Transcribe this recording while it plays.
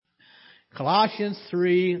Colossians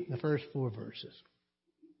 3, the first 4 verses.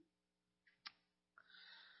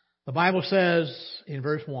 The Bible says in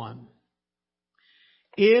verse 1,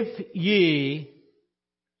 if ye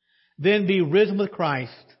then be risen with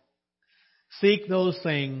Christ, seek those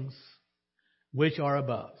things which are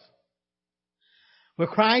above, where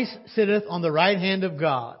Christ sitteth on the right hand of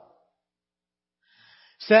God.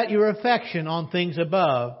 Set your affection on things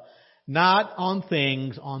above, not on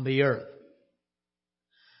things on the earth.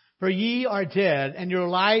 For ye are dead, and your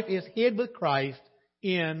life is hid with Christ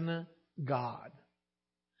in God.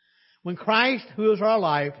 When Christ, who is our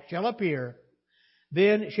life, shall appear,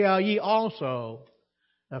 then shall ye also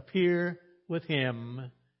appear with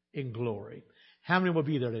Him in glory. How many will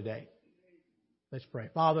be there today? Let's pray.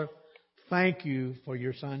 Father, thank you for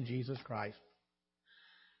your Son, Jesus Christ.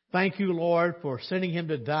 Thank you, Lord, for sending Him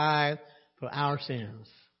to die for our sins.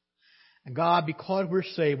 And God, because we're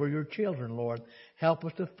saved, we're your children, Lord, help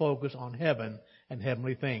us to focus on heaven and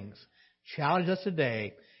heavenly things. Challenge us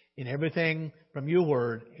today in everything from your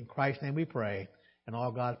word. In Christ's name we pray. And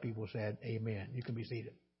all God's people said, amen. You can be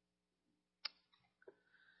seated.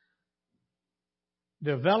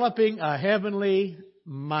 Developing a heavenly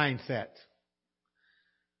mindset.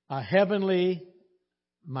 A heavenly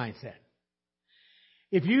mindset.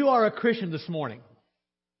 If you are a Christian this morning,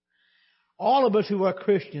 all of us who are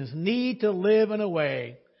Christians need to live in a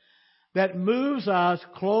way that moves us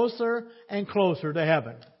closer and closer to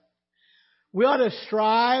heaven. We ought to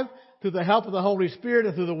strive through the help of the Holy Spirit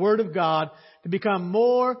and through the Word of God to become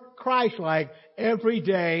more Christ-like every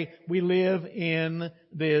day we live in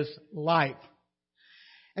this life.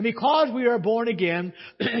 And because we are born again,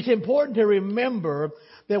 it's important to remember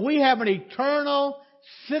that we have an eternal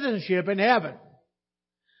citizenship in heaven.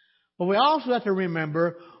 But we also have to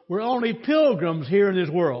remember we're only pilgrims here in this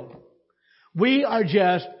world. We are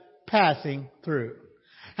just passing through.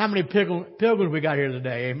 How many pilgrims we got here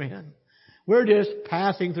today? Amen. We're just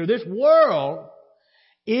passing through. This world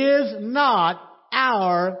is not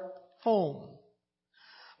our home.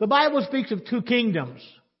 The Bible speaks of two kingdoms.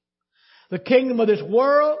 The kingdom of this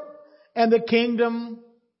world and the kingdom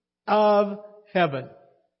of heaven.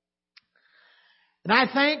 And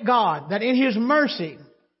I thank God that in His mercy,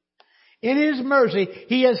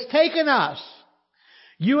 He has taken us,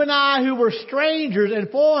 you and I who were strangers and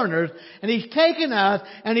foreigners, and He's taken us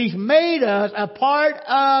and He's made us a part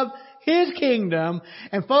of His kingdom.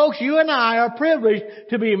 And folks, you and I are privileged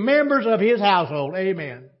to be members of His household.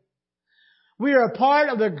 Amen. We are a part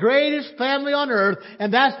of the greatest family on earth,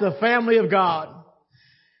 and that's the family of God.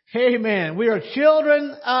 Amen. We are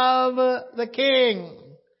children of the King.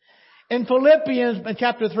 In Philippians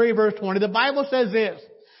chapter 3 verse 20, the Bible says this,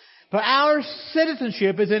 for our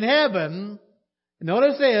citizenship is in heaven,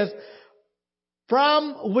 notice this,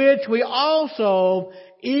 from which we also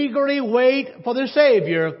eagerly wait for the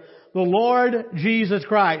Savior, the Lord Jesus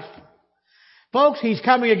Christ. Folks, He's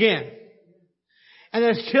coming again. And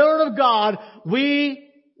as children of God, we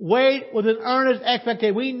wait with an earnest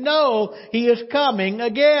expectation. We know He is coming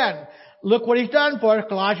again. Look what He's done for us,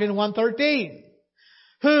 Colossians 1:13.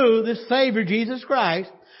 Who, the Savior Jesus Christ,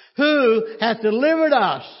 who has delivered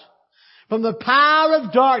us from the power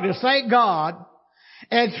of darkness, thank God,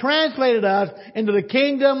 and translated us into the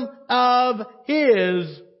kingdom of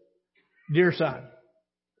His dear Son.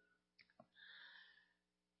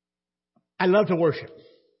 I love to worship.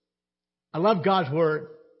 I love God's Word.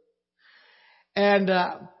 And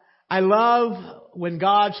I love when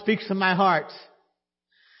God speaks to my heart.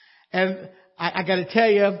 And I got to tell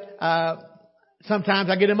you, sometimes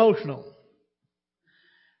I get emotional.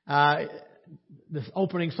 This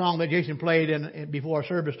opening song that Jason played before our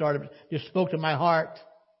service started just spoke to my heart.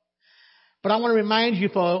 But I want to remind you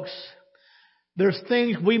folks, there's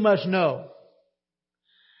things we must know.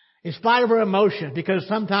 In spite of our emotions, because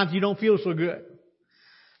sometimes you don't feel so good.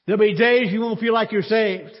 There'll be days you won't feel like you're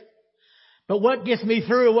saved. But what gets me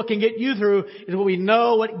through, what can get you through, is when we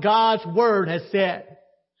know what God's Word has said.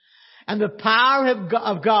 And the power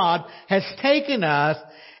of God has taken us,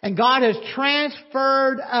 and God has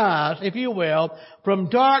transferred us, if you will, from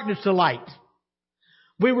darkness to light.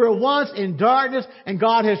 We were once in darkness, and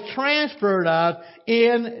God has transferred us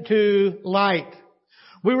into light.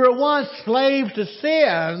 We were once slaves to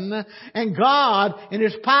sin, and God, in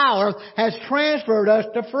His power, has transferred us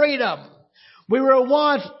to freedom. We were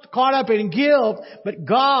once caught up in guilt, but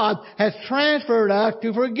God has transferred us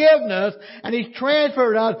to forgiveness, and He's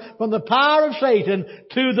transferred us from the power of Satan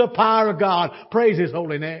to the power of God. Praise His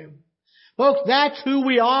holy name. Folks, that's who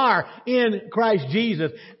we are in Christ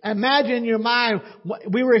Jesus. Imagine in your mind,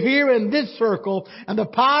 we were here in this circle, and the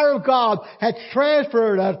power of God had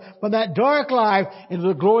transferred us from that dark life into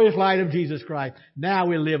the glorious light of Jesus Christ. Now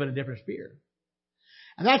we live in a different sphere.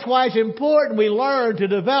 And that's why it's important we learn to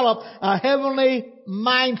develop a heavenly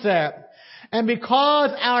mindset. And because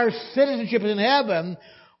our citizenship is in heaven,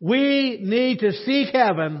 we need to seek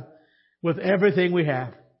heaven with everything we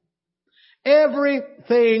have.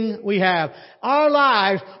 Everything we have. Our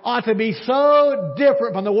lives ought to be so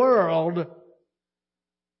different from the world,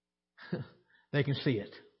 they can see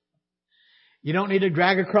it. You don't need to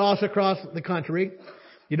drag a cross across the country.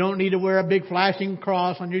 You don't need to wear a big flashing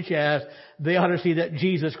cross on your chest. They ought to see that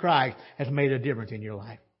Jesus Christ has made a difference in your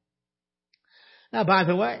life. Now, by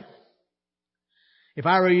the way, if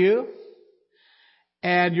I were you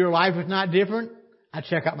and your life is not different, I'd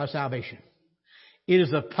check out my salvation. It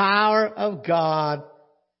is the power of God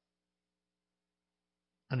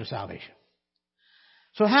unto salvation.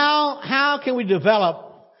 So how can we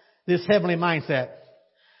develop this heavenly mindset?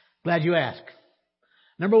 Glad you asked.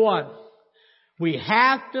 Number one, we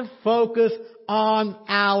have to focus on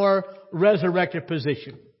our resurrected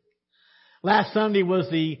position. Last Sunday was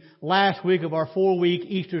the last week of our 4-week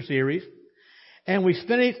Easter series. And we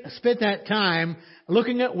spent that time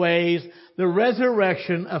looking at ways the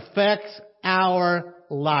resurrection affects our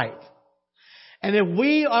life. And if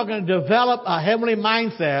we are going to develop a heavenly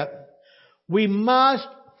mindset, we must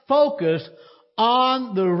focus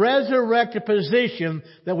on the resurrected position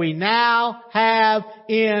that we now have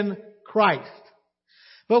in Christ.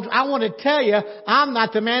 Folks, I want to tell you, I'm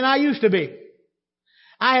not the man I used to be.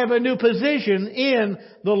 I have a new position in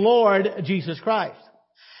the Lord Jesus Christ.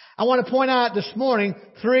 I want to point out this morning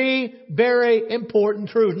 3 very important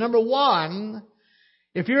truths. Number one,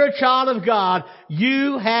 if you're a child of God,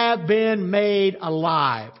 you have been made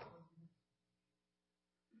alive.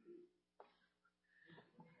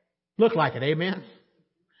 Look like it, amen?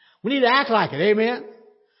 We need to act like it, amen?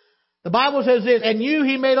 The Bible says this, and you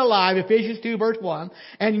he made alive, Ephesians 2 verse 1,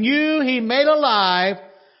 and you he made alive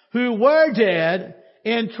who were dead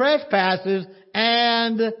in trespasses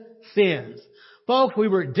and sins. Folks, we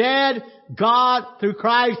were dead. God, through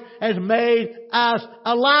Christ, has made us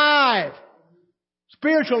alive.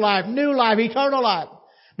 Spiritual life, new life, eternal life.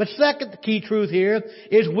 But second key truth here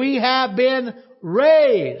is we have been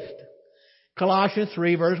raised. Colossians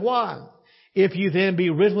 3 verse 1. If you then be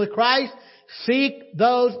risen with Christ, seek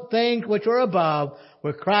those things which are above,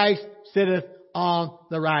 where Christ sitteth on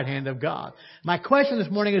the right hand of God. My question this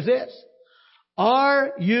morning is this.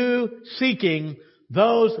 Are you seeking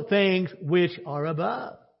those things which are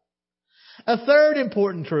above? A third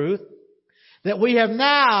important truth, that we have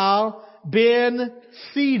now been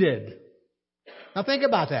seated. Now think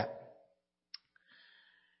about that.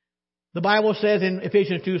 The Bible says in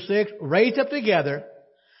Ephesians 2:6, raised up together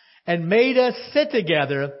and made us sit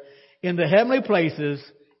together in the heavenly places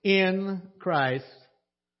in Christ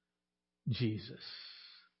Jesus.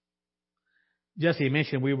 Jesse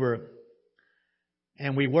mentioned we were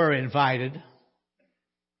invited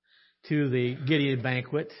to the Gideon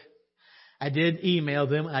banquet. I did email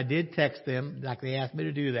them. I did text them like they asked me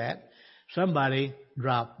to do that. Somebody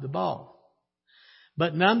dropped the ball.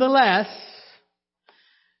 But nonetheless,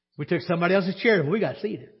 we took somebody else's chair, but we got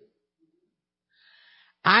seated.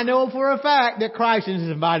 I know for a fact that Christ has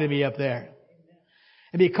invited me up there.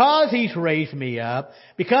 And because He's raised me up,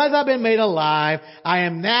 because I've been made alive, I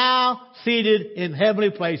am now seated in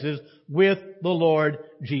heavenly places with the Lord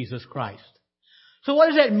Jesus Christ. So what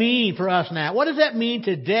does that mean for us now? What does that mean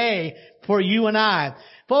today for you and I?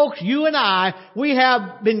 Folks, you and I, we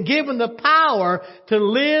have been given the power to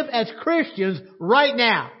live as Christians right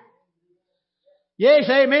now. Yes,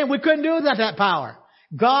 amen. We couldn't do without that power.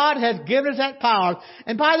 God has given us that power.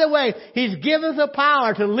 And by the way, He's given us the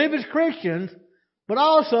power to live as Christians, but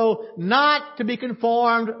also not to be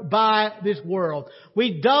conformed by this world.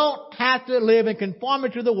 We don't have to live in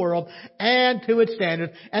conformity to the world and to its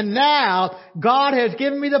standards. And now, God has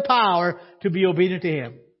given me the power to be obedient to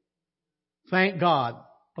Him. Thank God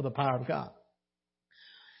for the power of God.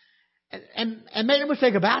 And make no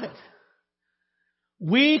mistake about it.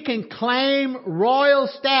 We can claim royal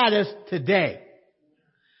status today.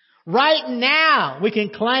 Right now, we can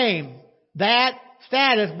claim that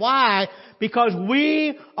status. Why? Because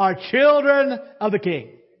we are children of the King.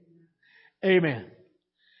 Amen.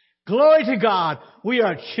 Glory to God. We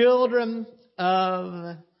are children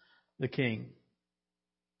of the King.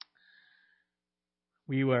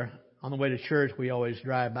 We were on the way to church. We always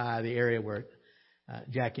drive by the area where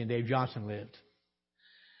Jackie and Dave Johnson lived.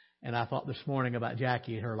 And I thought this morning about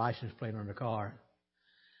Jackie and her license plate on her car.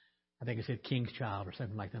 I think it said king's child or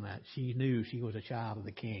something like that. She knew she was a child of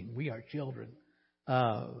the king. We are children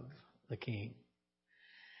of the king.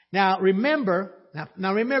 Now remember,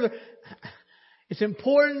 it's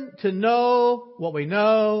important to know what we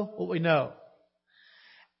know.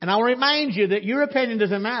 And I'll remind you that your opinion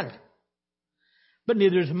doesn't matter. But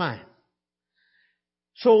neither does mine.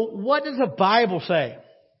 So what does the Bible say?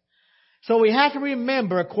 So we have to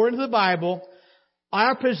remember, according to the Bible,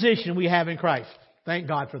 our position we have in Christ. Thank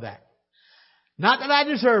God for that. Not that I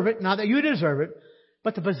deserve it, not that you deserve it,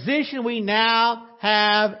 but the position we now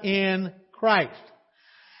have in Christ.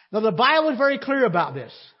 Now the Bible is very clear about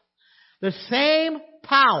this. The same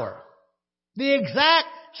power, the exact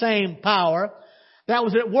same power that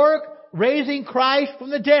was at work raising Christ from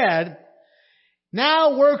the dead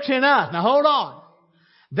now works in us. Now hold on.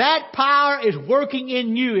 That power is working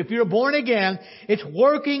in you. If you're born again, it's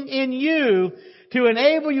working in you to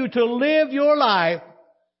enable you to live your life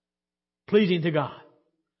pleasing to God.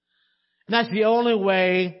 And that's the only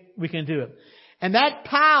way we can do it. And that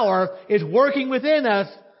power is working within us,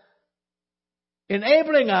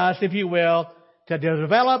 enabling us, if you will, to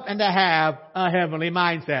develop and to have a heavenly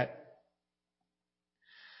mindset.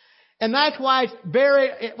 And that's why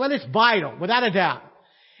it's vital, without a doubt.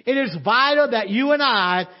 It is vital that you and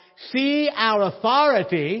I see our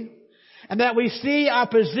authority and that we see our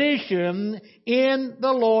position in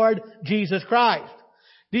the Lord Jesus Christ.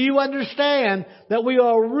 Do you understand that we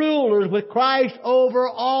are rulers with Christ over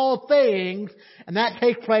all things, and that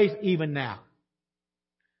takes place even now?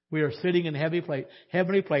 We are sitting in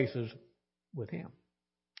heavenly places with Him.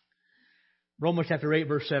 Romans chapter 8,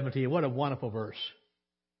 verse 17. What a wonderful verse.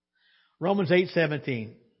 Romans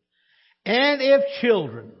 8:17. And if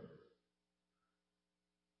children,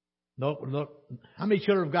 look, how many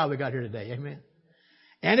children of God we got here today? Amen.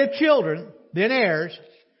 And if children, then heirs,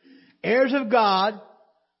 heirs of God,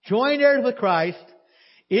 joint heirs with Christ,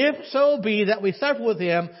 if so be that we suffer with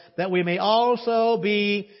Him, that we may also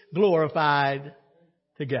be glorified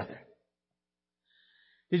together.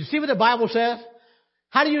 Did you see what the Bible says?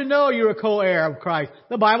 How do you know you're a co-heir of Christ?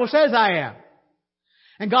 The Bible says I am.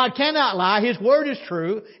 And God cannot lie. His word is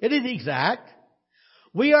true. It is exact.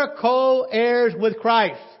 We are co-heirs with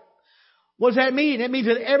Christ. What does that mean? It means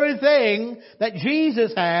that everything that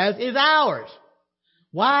Jesus has is ours.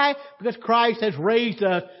 Why? Because Christ has raised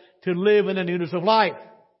us to live in the newness of life.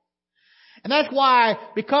 And that's why,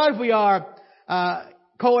 because we are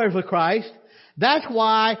co-heirs with Christ, that's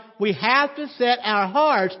why we have to set our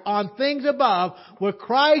hearts on things above, where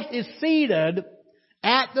Christ is seated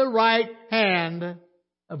at the right hand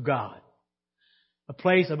of God. A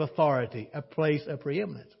place of authority, a place of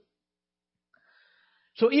preeminence.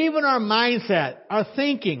 So even our mindset, our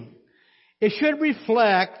thinking, it should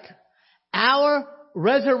reflect our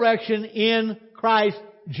resurrection in Christ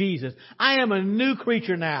Jesus. I am a new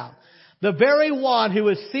creature now. The very one who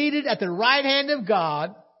is seated at the right hand of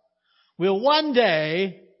God will one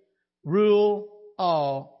day rule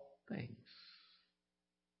all things.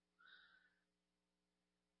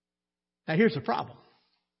 Now here's the problem.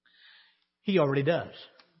 He already does.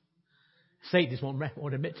 Satan just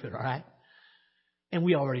won't admit to it, all right? And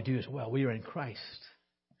we already do as well. We are in Christ.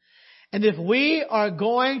 And if we are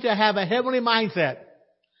going to have a heavenly mindset,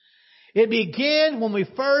 it begins when we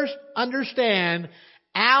first understand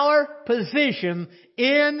our position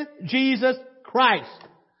in Jesus Christ.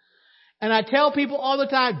 And I tell people all the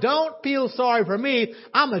time, don't feel sorry for me.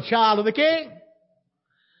 I'm a child of the King.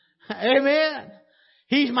 Amen.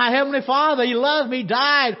 He's my Heavenly Father. He loves me,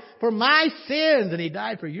 died for my sins, and He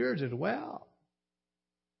died for yours as well.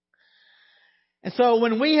 And so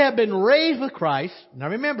when we have been raised with Christ, now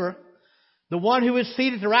remember, the one who is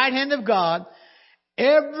seated at the right hand of God,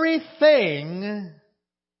 everything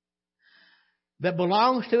that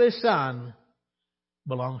belongs to His Son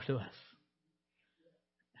belongs to us.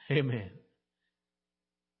 Amen.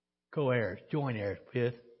 Co-heirs, joint heirs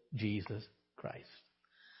with Jesus Christ.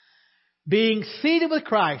 Being seated with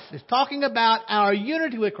Christ is talking about our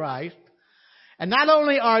unity with Christ. And not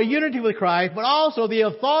only our unity with Christ, but also the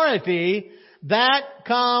authority that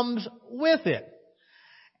comes with it.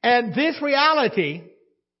 And this reality,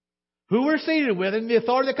 who we're seated with and the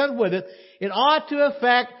authority that comes with it, it ought to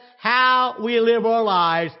affect how we live our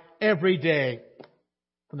lives every day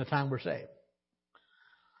from the time we're saved.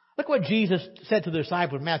 Look what Jesus said to the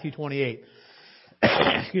disciples in Matthew 28.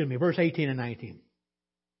 Verse 18 and 19.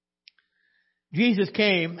 Jesus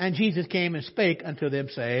came and spake unto them,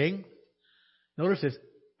 saying, notice this,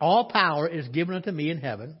 all power is given unto me in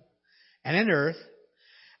heaven and in earth.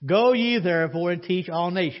 Go ye therefore and teach all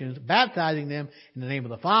nations, baptizing them in the name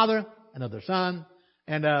of the Father and of the Son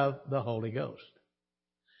and of the Holy Ghost.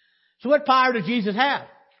 So what power does Jesus have?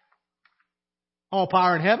 All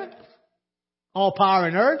power in heaven? All power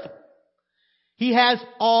in earth? He has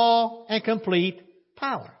all and complete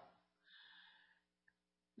power.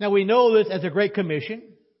 Now we know this as a Great Commission.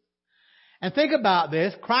 And think about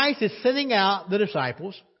this. Christ is sending out the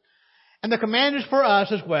disciples. And the command is for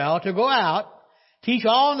us as well to go out, teach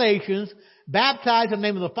all nations, baptize in the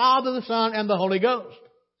name of the Father, the Son, and the Holy Ghost.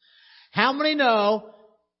 How many know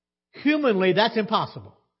humanly that's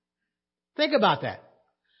impossible? Think about that.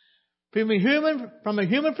 From a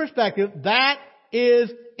human perspective, that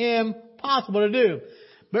is impossible to do.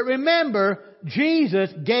 But remember, Jesus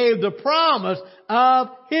gave the promise of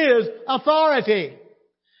His authority.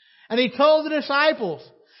 And He told the disciples,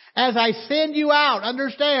 as I send you out,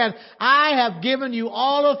 understand, I have given you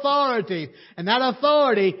all authority. And that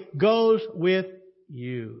authority goes with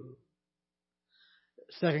you.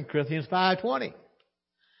 2 Corinthians 5:20.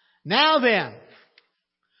 Now then,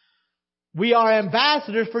 we are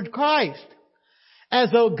ambassadors for Christ.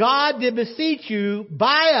 As though God did beseech you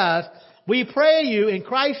by us, we pray you in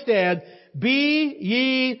Christ's stead, be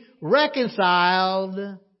ye reconciled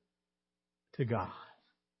to God.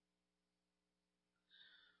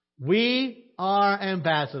 We are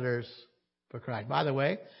ambassadors for Christ. By the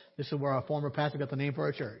way, this is where our former pastor got the name for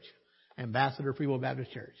our church. Ambassador Free Will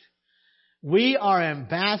Baptist Church. We are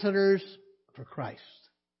ambassadors for Christ.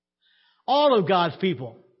 All of God's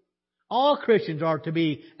people, all Christians are to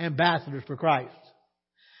be ambassadors for Christ.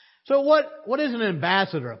 So what is an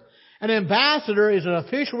ambassador? An ambassador is an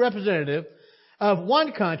official representative of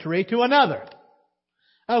one country to another,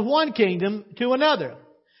 of one kingdom to another.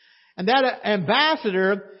 And that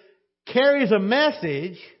ambassador carries a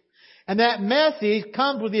message, and that message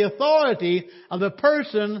comes with the authority of the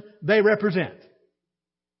person they represent.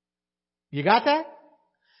 You got that?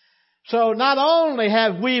 So not only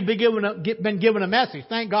have we been given a message,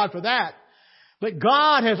 thank God for that, but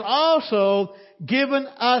God has also given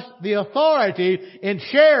us the authority in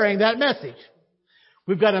sharing that message.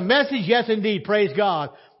 We've got a message, yes indeed, praise God.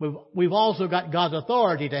 We've also got God's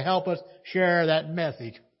authority to help us share that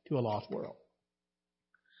message to a lost world.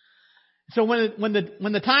 So when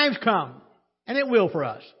the times come, and it will for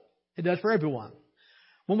us, it does for everyone,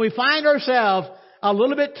 when we find ourselves a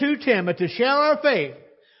little bit too timid to share our faith,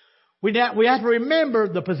 we have to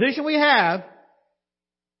remember the position we have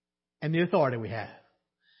and the authority we have.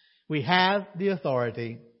 We have the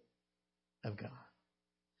authority of God.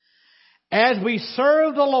 As we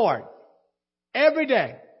serve the Lord every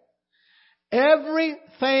day,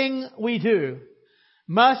 everything we do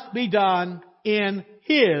must be done in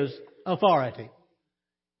His authority.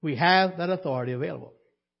 We have that authority available.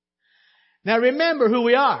 Now remember who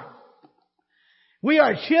we are. We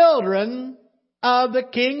are children of the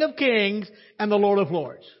King of Kings and the Lord of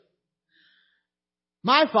Lords.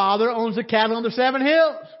 My Father owns the cattle on the 7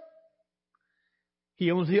 hills. He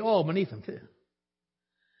owns the oil beneath them too.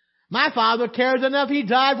 My Father cares enough, He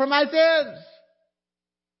died for my sins.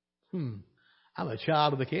 I'm a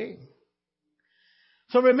child of the King.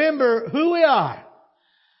 So remember who we are.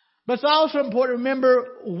 But it's also important to remember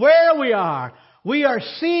where we are. We are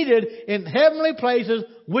seated in heavenly places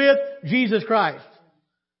with Jesus Christ.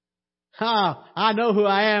 I know who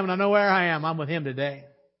I am and I know where I am. I'm with Him today.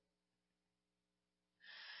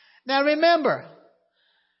 Now remember,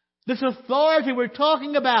 this authority we're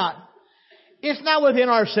talking about, it's not within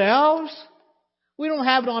ourselves. We don't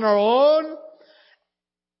have it on our own.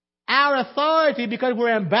 Our authority, because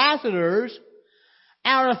we're ambassadors,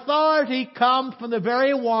 our authority comes from the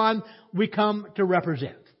very one we come to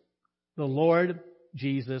represent, the Lord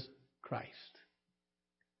Jesus Christ.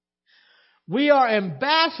 We are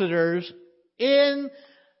ambassadors in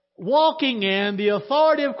walking in the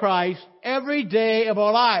authority of Christ every day of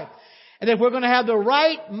our life. And if we're going to have the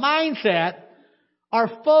right mindset, our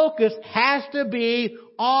focus has to be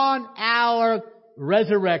on our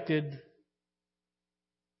resurrected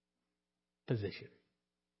position.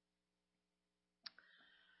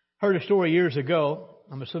 Heard a story years ago.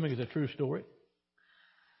 I'm assuming it's a true story.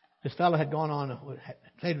 This fellow had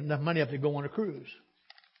saved enough money up to go on a cruise.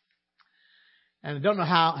 And I don't know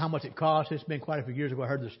how much it cost. It's been quite a few years ago I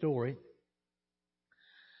heard the story.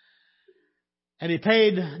 And he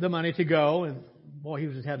paid the money to go, and boy, he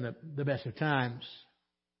was just having the best of times.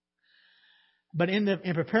 But in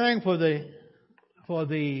preparing for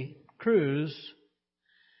the cruise,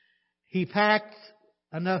 he packed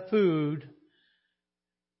enough food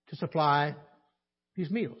to supply his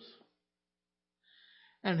meals.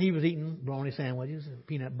 And he was eating bologna sandwiches and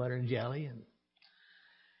peanut butter and jelly.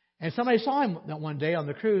 And somebody saw him that one day on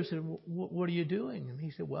the cruise and said, what are you doing? And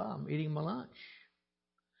he said, well, I'm eating my lunch.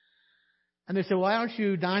 And they said, why aren't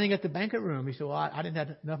you dining at the banquet room? He said, well, I didn't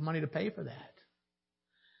have enough money to pay for that.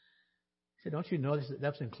 He said, don't you know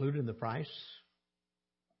that's included in the price?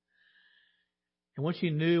 And once he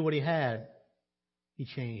knew what he had, he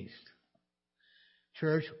changed.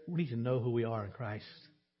 Church, we need to know who we are in Christ.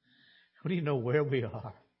 We need to know where we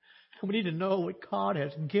are. We need to know what God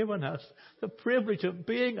has given us. The privilege of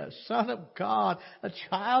being a son of God, a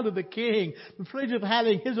child of the King. The privilege of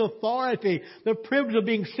having His authority. The privilege of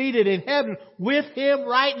being seated in heaven with Him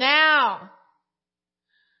right now.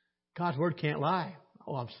 God's Word can't lie.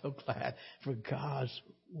 Oh, I'm so glad for God's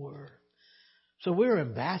Word. So we're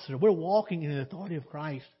ambassadors. We're walking in the authority of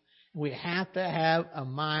Christ. We have to have a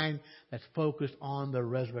mind that's focused on the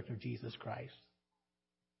resurrection of Jesus Christ.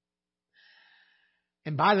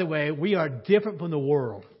 And by the way, we are different from the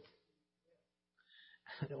world.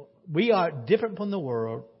 We are different from the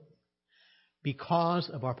world because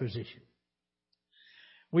of our position.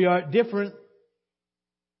 We are different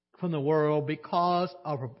from the world because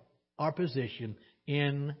of our position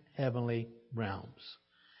in heavenly realms.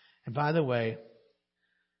 And by the way,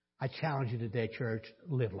 I challenge you today, church,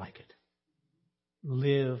 live like it.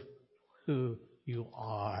 Live who you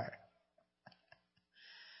are.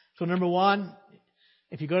 So number one,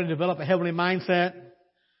 if you're going to develop a heavenly mindset,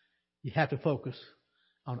 you have to focus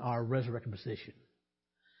on our resurrection position.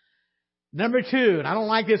 Number two, and I don't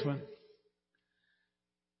like this one.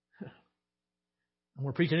 I'm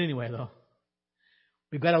going to preach it anyway, though.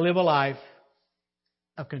 We've got to live a life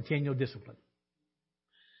of continual discipline.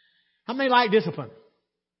 How many like discipline?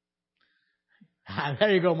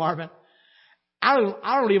 There you go, Marvin. I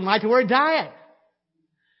don't even like the word diet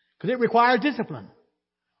because it requires discipline.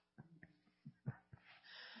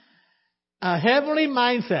 A heavenly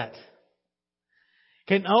mindset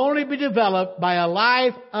can only be developed by a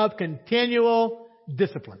life of continual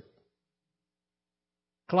discipline.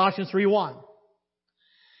 Colossians 3:1.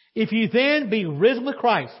 If you then be risen with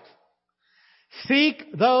Christ,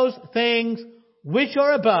 seek those things which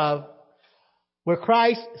are above, where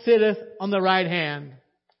Christ sitteth on the right hand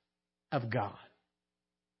of God.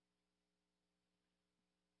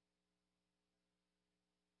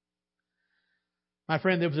 My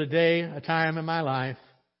friend, there was a time in my life,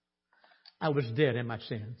 I was dead in my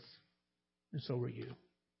sins. And so were you.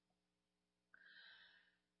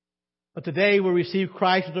 But the day we received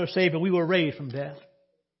Christ as our Savior, we were raised from death.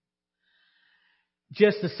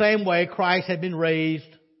 Just the same way Christ had been raised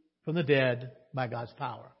from the dead by God's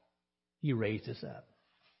power. He raised us up.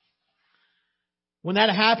 When that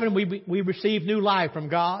happened, we received new life from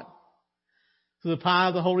God through the power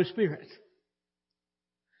of the Holy Spirit.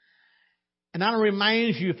 And I want to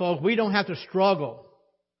remind you, folks, we don't have to struggle.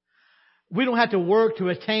 We don't have to work to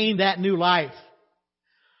attain that new life.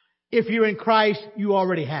 If you're in Christ, you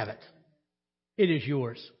already have it. It is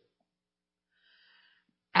yours.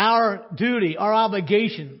 Our duty, our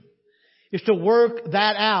obligation is to work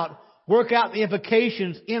that out. Work out the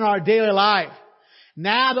implications in our daily life.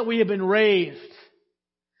 Now that we have been raised,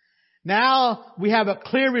 now we have a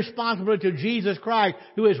clear responsibility to Jesus Christ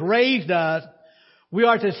who has raised us. We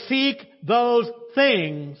are to seek those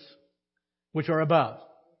things which are above.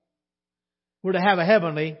 We're to have a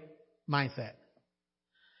heavenly mindset.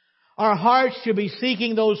 Our hearts should be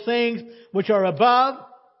seeking those things which are above.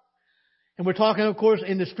 And we're talking, of course,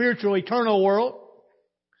 in the spiritual, eternal world.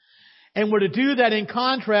 And we're to do that in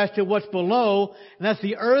contrast to what's below, and that's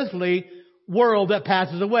the earthly world that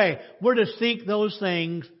passes away. We're to seek those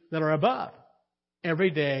things that are above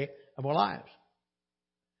every day of our lives.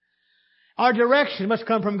 Our direction must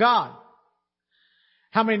come from God.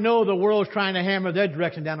 How many know the world is trying to hammer their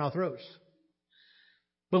direction down our throats?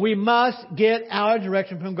 But we must get our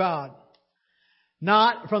direction from God,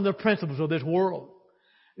 not from the principles of this world.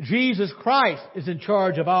 Jesus Christ is in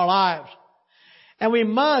charge of our lives. And we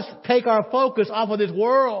must take our focus off of this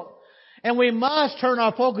world. And we must turn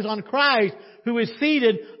our focus on Christ, who is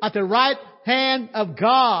seated at the right hand of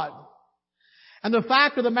God. And the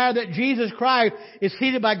fact of the matter that Jesus Christ is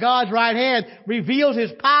seated by God's right hand reveals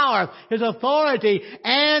His power, His authority,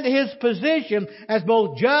 and His position as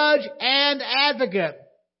both judge and advocate.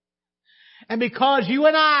 And because you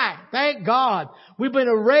and I, thank God, we've been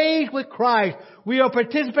raised with Christ, we are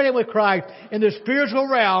participating with Christ in the spiritual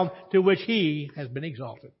realm to which He has been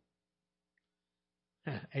exalted.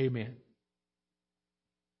 Amen.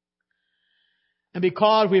 And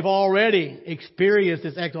because we've already experienced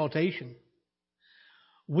this exaltation,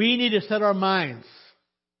 we need to set our minds,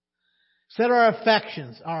 set our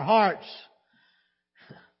affections, our hearts,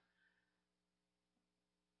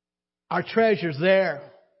 our treasures there,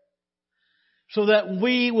 so that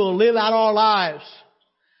we will live out our lives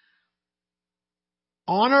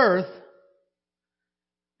on earth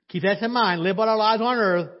Keep that in mind. Live out our lives on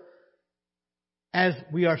earth as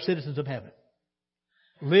we are citizens of heaven.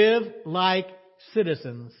 Live like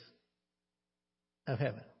citizens of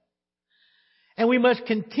heaven. And we must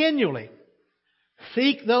continually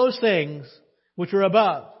seek those things which are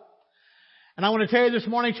above. And I want to tell you this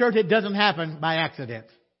morning, church, it doesn't happen by accident.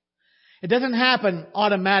 It doesn't happen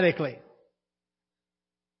automatically.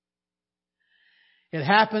 It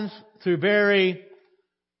happens through very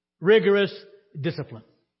rigorous discipline.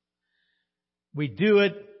 We do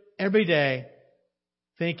it every day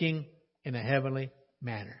thinking in a heavenly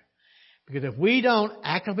manner. Because if we don't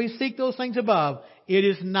actively seek those things above, it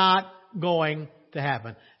is not going to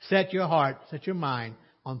happen. Set your heart, set your mind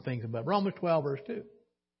on things above. Romans 12, verse 2.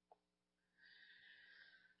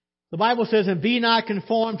 The Bible says, and be not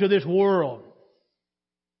conformed to this world,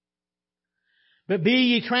 but be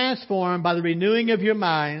ye transformed by the renewing of your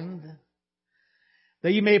mind,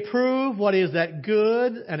 that ye may prove what is that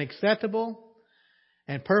good and acceptable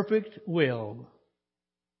and perfect will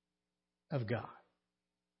of God.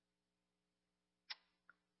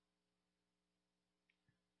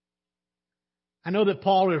 I know that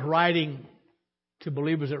Paul is writing to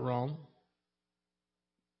believers at Rome.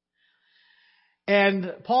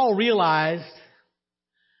 And Paul realized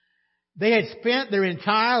they had spent their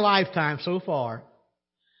entire lifetime so far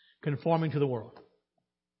conforming to the world.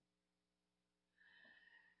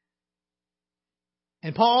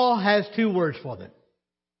 And Paul has two words for them.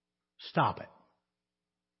 Stop it.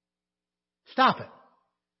 Stop it.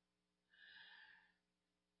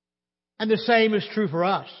 And the same is true for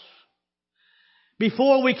us.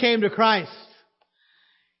 Before we came to Christ,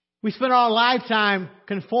 we spent our lifetime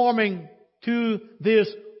conforming to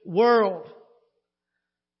this world.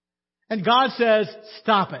 And God says,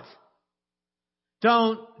 stop it.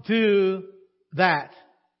 Don't do that.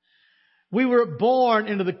 We were born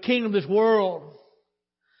into the kingdom of this world.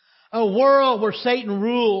 A world where Satan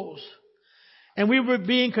rules. And we were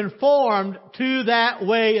being conformed to that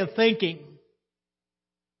way of thinking.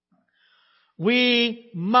 We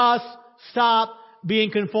must stop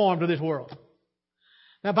being conformed to this world.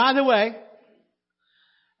 Now, by the way,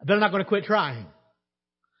 they're not going to quit trying.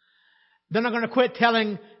 They're not going to quit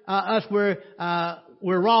telling us we're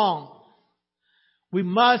wrong. We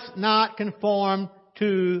must not conform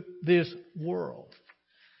to this world.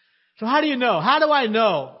 So how do you know? How do I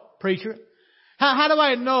know, preacher? How do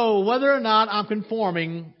I know whether or not I'm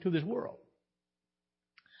conforming to this world?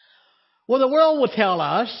 Well, the world will tell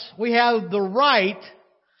us we have the right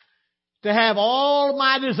to have all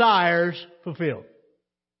my desires fulfilled.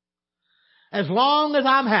 As long as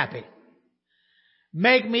I'm happy.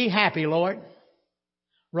 Make me happy, Lord.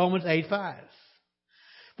 Romans 8:5.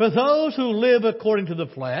 For those who live according to the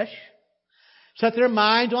flesh set their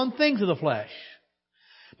minds on things of the flesh.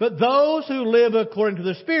 But those who live according to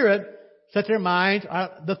the Spirit set their minds on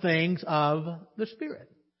the things of the Spirit.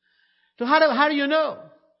 So how do you know?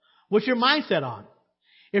 What's your mindset on?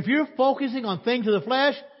 If you're focusing on things of the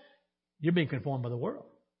flesh, you're being conformed by the world.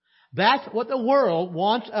 That's what the world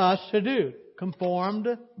wants us to do. Conformed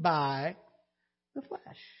by the flesh.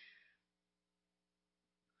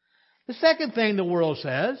 The second thing the world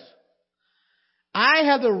says, I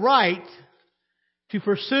have the right to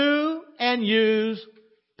pursue and use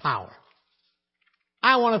power.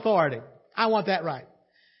 I want authority. I want that right.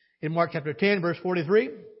 In Mark chapter 10, verse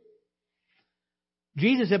 43,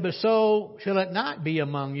 Jesus said, but so shall it not be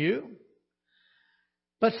among you.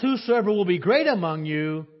 But whosoever will be great among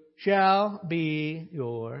you shall be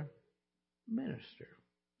your minister.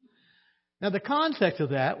 Now the context of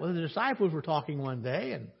that was the disciples were talking one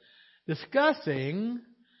day and discussing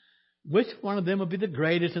which one of them would be the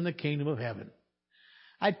greatest in the kingdom of heaven.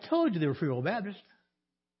 I told you they were Free Will Baptists.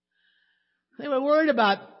 They were worried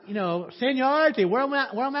about, seniority. Where am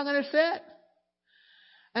I going to sit?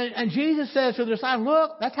 And Jesus says to the disciples,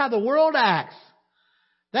 look, that's how the world acts.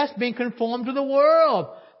 That's being conformed to the world.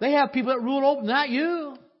 They have people that rule over, not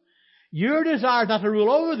you. Your desire is not to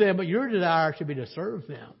rule over them, but your desire should be to serve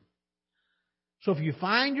them. So if you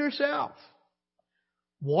find yourself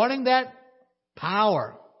wanting that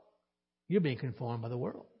power, you're being conformed by the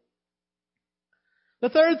world. The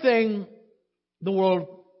third thing the world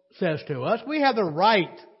says to us, we have the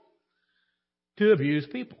right to abuse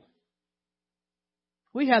people.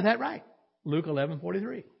 We have that right. Luke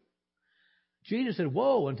 11:43. Jesus said,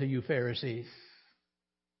 woe unto you Pharisees,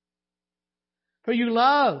 for you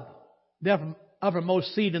love the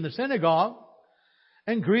uppermost seat in the synagogue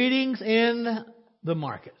and greetings in the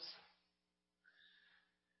markets.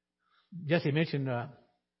 Jesse mentioned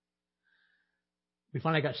we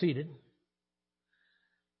finally got seated.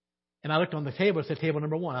 And I looked on the table, it said table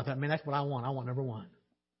number 1. I thought, man, that's what I want. I want number 1.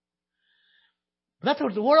 But that's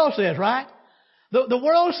what the world says, right? The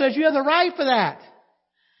world says you have the right for that.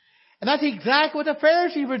 And that's exactly what the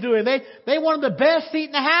Pharisees were doing. They wanted the best seat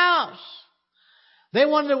in the house. They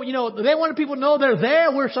wanted people to know they're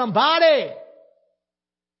there. We're somebody.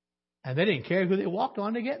 And they didn't care who they walked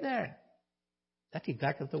on to get there. That's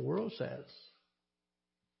exactly what the world says.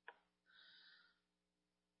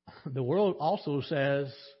 The world also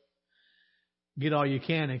says, get all you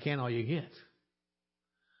can and can all you get.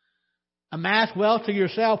 Amass wealth to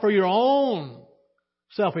yourself for your own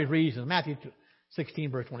selfish reasons. Matthew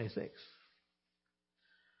 16, verse 26.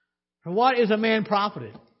 For what is a man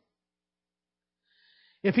profited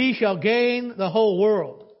if he shall gain the whole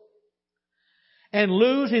world and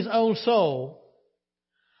lose his own soul?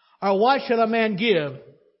 Or what shall a man give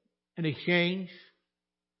in exchange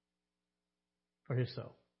for his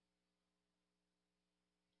soul?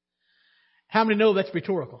 How many know that's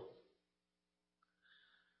rhetorical?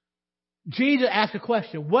 Jesus asked a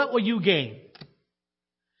question. What will you gain?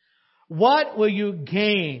 What will you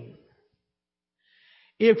gain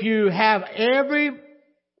if you have every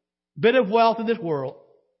bit of wealth in this world?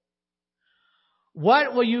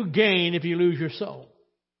 What will you gain if you lose your soul?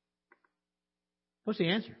 What's the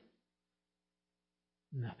answer?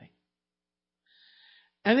 Nothing.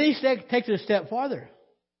 And then he takes it a step farther.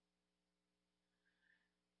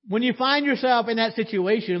 When you find yourself in that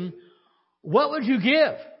situation, what would you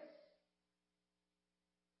give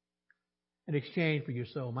in exchange for your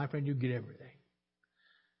soul? My friend, you get everything.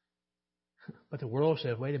 But the world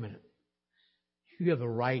says, wait a minute. You have the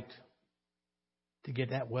right to get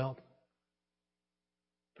that wealth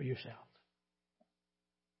for yourself.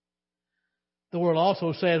 The world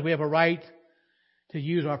also says we have a right to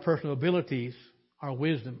use our personal abilities, our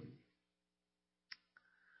wisdom,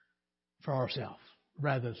 for ourselves,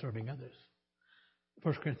 rather than serving others.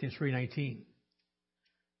 1 Corinthians 3:19.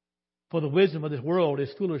 For the wisdom of this world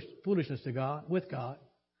is foolishness to God, with God.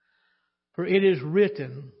 For it is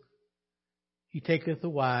written, He taketh the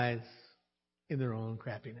wise in their own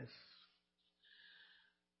craftiness.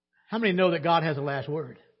 How many know that God has the last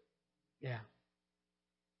word? Yeah.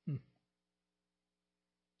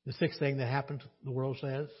 The sixth thing that happens, the world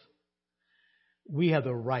says, we have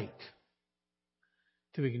the right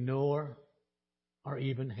to ignore or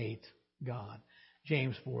even hate God.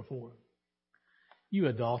 James 4:4. You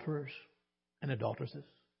adulterers and adulteresses,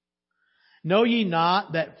 know ye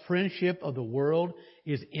not that friendship of the world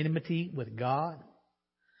is enmity with God?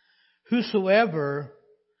 Whosoever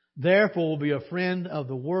therefore will be a friend of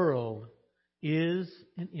the world is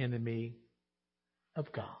an enemy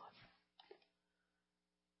of God.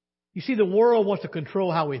 You see, the world wants to control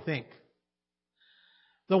how we think.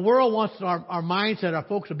 The world wants our mindset, our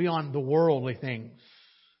focus to be on the worldly things.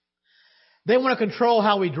 They want to control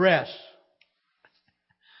how we dress.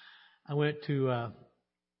 I went to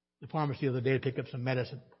the pharmacy the other day to pick up some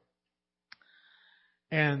medicine.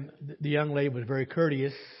 And the young lady was very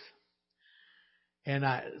courteous. And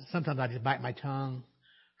sometimes I just bite my tongue.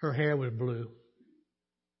 Her hair was blue.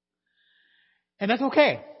 And that's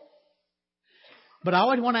okay. But I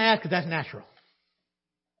always want to ask if that's natural.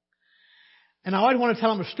 And I always want to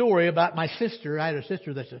tell them a story about my sister. I had a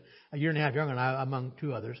sister that's a year and a half younger than I, among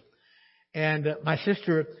two others. And my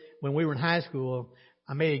sister, when we were in high school,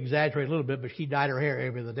 I may exaggerate a little bit, but she dyed her hair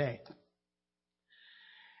every other day.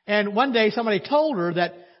 And one day somebody told her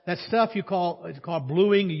that stuff it's called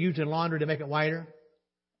bluing, you use in laundry to make it whiter.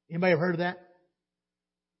 Anybody ever heard of that?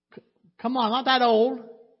 Come on, not that old.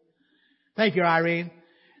 Thank you, Irene.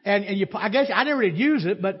 And I guess I never did use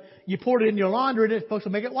it, but you poured it in your laundry and it's supposed to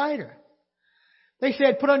make it whiter. They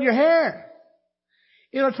said, put on your hair.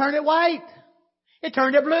 It'll turn it white. It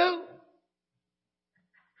turned it blue.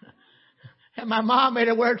 And my mom made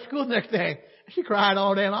her wear it to school the next day. She cried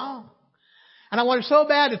all day long. And I wanted so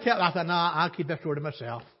bad to tell her. I thought, no, I'll keep that story to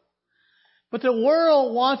myself. But the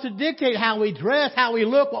world wants to dictate how we dress, how we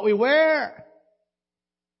look, what we wear.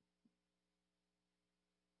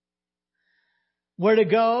 Where to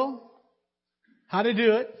go, how to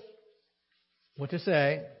do it, what to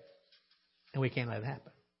say, and we can't let it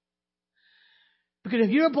happen. Because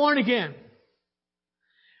if you're born again,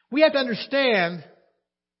 we have to understand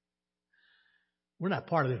we're not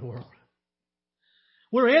part of this world.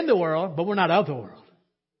 We're in the world, but we're not of the world.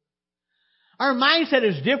 Our mindset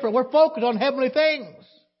is different. We're focused on heavenly things.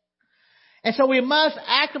 And so we must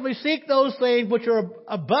actively seek those things which are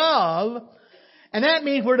above. And that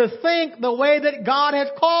means we're to think the way that God has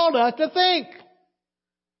called us to think.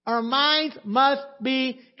 Our minds must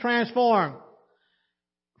be transformed.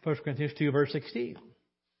 1 Corinthians 2, verse 16.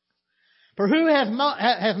 For who has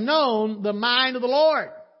known the mind of the Lord?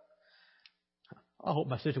 I hope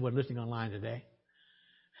my sister wasn't listening online today.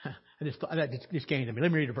 That just came to me.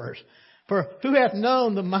 Let me read a verse. For who hath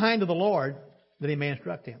known the mind of the Lord that he may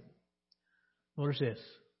instruct him? Notice this.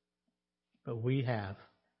 But we have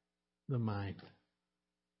the mind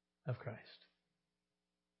of Christ.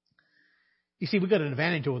 You see, we've got an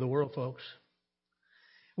advantage over the world, folks.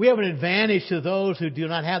 We have an advantage to those who do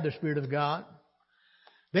not have the Spirit of God.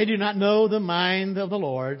 They do not know the mind of the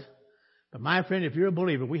Lord. But my friend, if you're a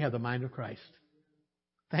believer, we have the mind of Christ.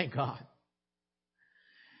 Thank God.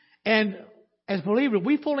 And as believers,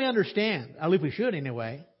 we fully understand, at least we should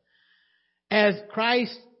anyway, as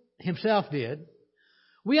Christ himself did,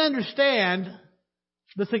 we understand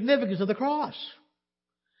the significance of the cross.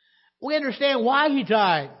 We understand why he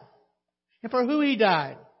died and for who he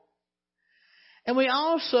died. And we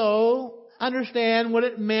also understand what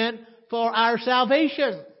it meant for our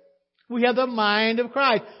salvation. We have the mind of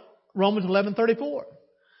Christ. Romans 11:34.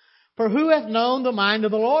 For who hath known the mind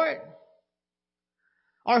of the Lord?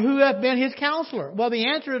 Or who hath been his counselor? Well, the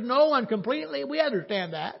answer is no one completely. We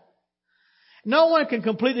understand that. No one can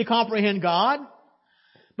completely comprehend God.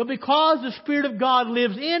 But because the Spirit of God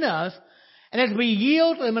lives in us, and as we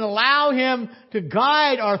yield to him and allow him to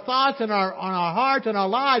guide our thoughts and our hearts and our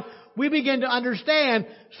lives, we begin to understand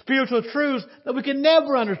spiritual truths that we can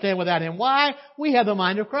never understand without him. Why? We have the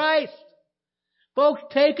mind of Christ. Folks,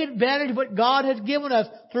 take advantage of what God has given us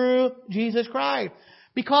through Jesus Christ.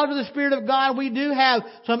 Because of the Spirit of God, we do have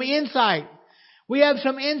some insight. We have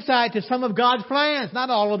some insight to some of God's plans. Not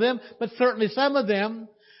all of them, but certainly some of them.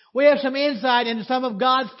 We have some insight into some of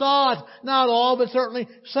God's thoughts. Not all, but certainly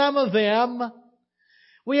some of them.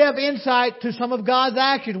 We have insight to some of God's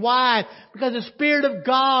actions. Why? Because the Spirit of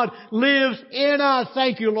God lives in us.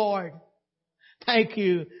 Thank you, Lord. Thank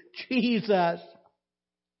you, Jesus.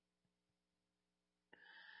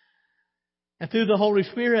 And through the Holy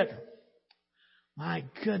Spirit, my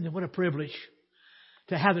goodness, what a privilege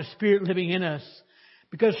to have the Spirit living in us.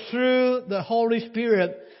 Because through the Holy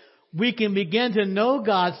Spirit, we can begin to know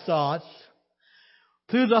God's thoughts.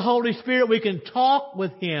 Through the Holy Spirit, we can talk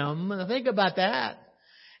with him. Now think about that.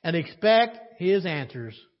 And expect his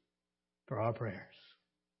answers for our prayers.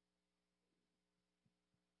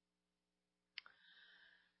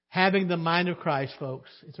 Having the mind of Christ, folks,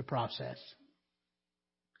 it's a process.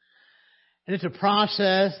 And it's a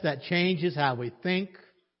process that changes how we think.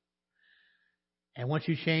 And once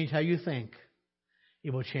you change how you think,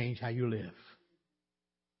 it will change how you live.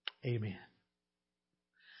 Amen.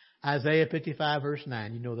 Isaiah 55 verse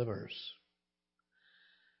 9, you know the verse.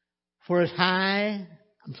 For as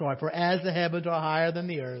the heavens are higher than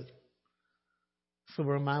the earth, so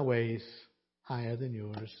are my ways higher than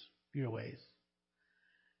yours, your ways,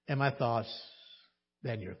 and my thoughts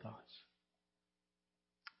than your thoughts.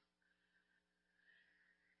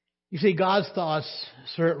 You see, God's thoughts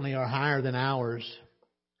certainly are higher than ours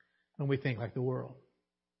when we think like the world.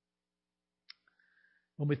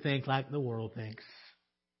 When we think like the world thinks.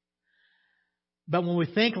 But when we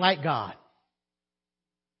think like God,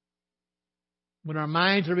 when our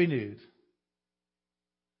minds are renewed,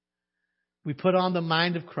 we put on the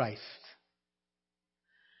mind of Christ.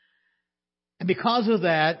 And because of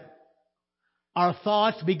that, our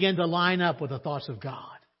thoughts begin to line up with the thoughts of God.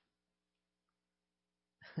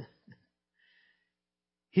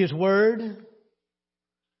 His word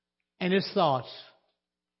and his thoughts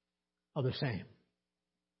are the same.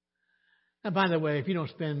 And by the way, if you don't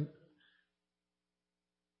spend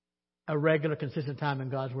a regular, consistent time in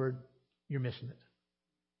God's word, you're missing it.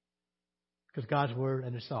 Because God's word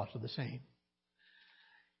and his thoughts are the same.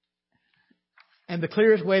 And the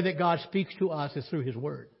clearest way that God speaks to us is through his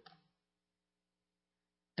word.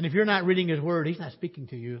 And if you're not reading his word, he's not speaking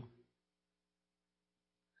to you.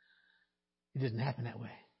 It doesn't happen that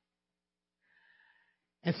way.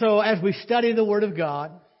 And so as we study the Word of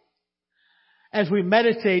God, as we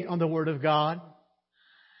meditate on the Word of God,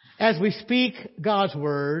 as we speak God's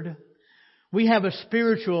Word, we have a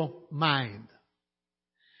spiritual mind.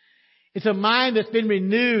 It's a mind that's been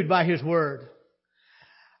renewed by His Word.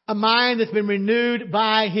 A mind that's been renewed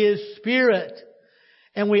by His Spirit.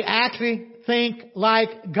 And we actually think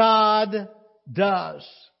like God does.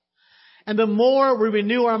 And the more we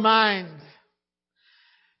renew our mind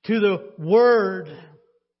to the Word,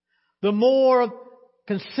 the more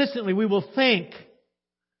consistently we will think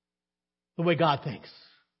the way God thinks.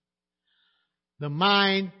 The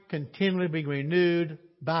mind continually being renewed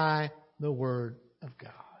by the Word of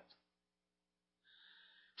God.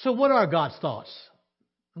 So what are God's thoughts?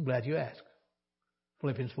 I'm glad you asked.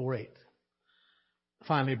 Philippians 4:8.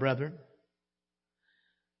 Finally, brethren,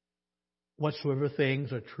 whatsoever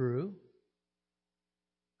things are true,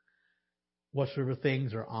 whatsoever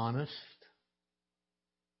things are honest,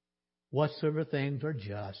 whatsoever things are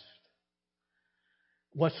just,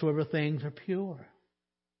 whatsoever things are pure,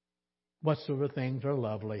 whatsoever things are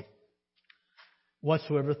lovely,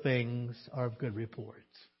 whatsoever things are of good report.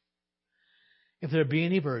 If there be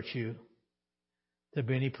any virtue, if there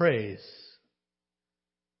be any praise,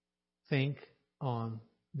 think on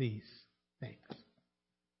these things.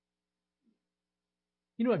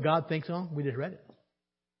 You know what God thinks on? We just read it.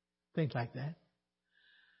 Things like that.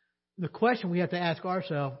 The question we have to ask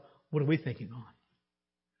ourselves, what are we thinking on?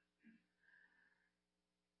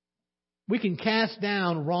 We can cast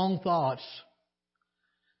down wrong thoughts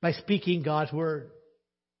by speaking God's word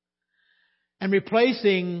and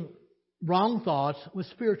replacing wrong thoughts with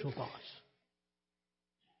spiritual thoughts.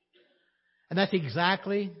 And that's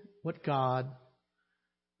exactly what God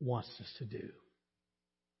wants us to do.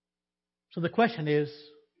 So the question is,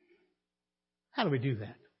 how do we do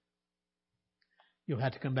that? You'll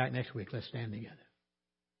have to come back next week. Let's stand together.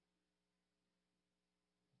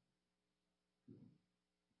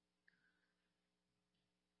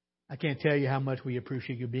 I can't tell you how much we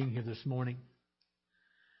appreciate you being here this morning.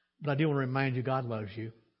 But I do want to remind you God loves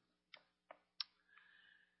you.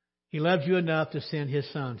 He loved you enough to send His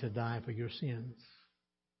Son to die for your sins.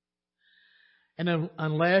 And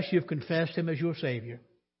unless you've confessed Him as your Savior,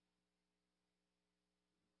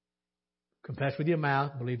 confessed with your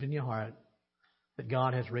mouth, believed in your heart that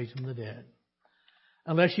God has raised Him from the dead.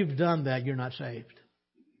 Unless you've done that, you're not saved.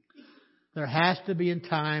 There has to be a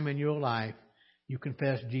time in your life you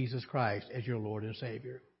confess Jesus Christ as your Lord and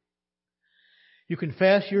Savior. You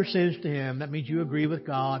confess your sins to Him. That means you agree with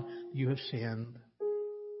God you have sinned.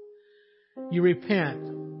 You repent.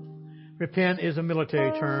 Repent is a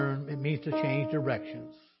military term. It means to change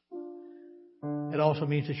directions. It also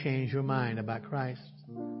means to change your mind about Christ.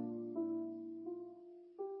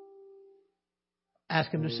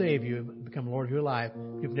 Ask Him to save you, become Lord of your life.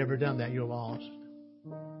 If you've never done that, you're lost.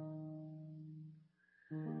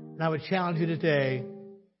 And I would challenge you today,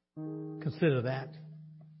 consider that.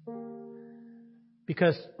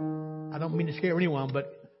 Because I don't mean to scare anyone,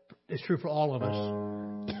 but it's true for all of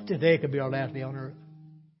us. Today could be our last day on earth.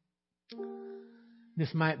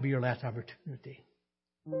 This might be your last opportunity.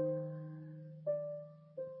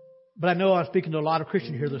 But I know I'm speaking to a lot of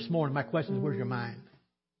Christians here this morning. My question is, where's your mind?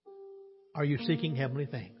 Are you seeking heavenly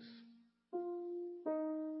things?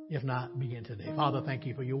 If not, begin today. Father, thank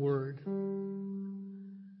you for your word.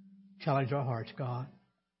 Challenge our hearts, God.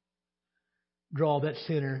 Draw that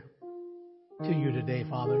sinner to you today,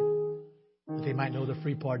 Father, that they might know the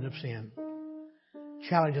free pardon of sin.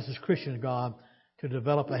 Challenge us as Christians, God, to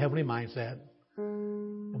develop a heavenly mindset.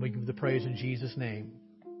 And we give the praise in Jesus' name.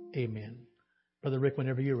 Amen. Brother Rick,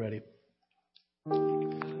 whenever you're ready. Is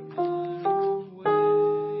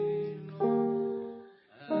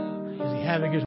he having his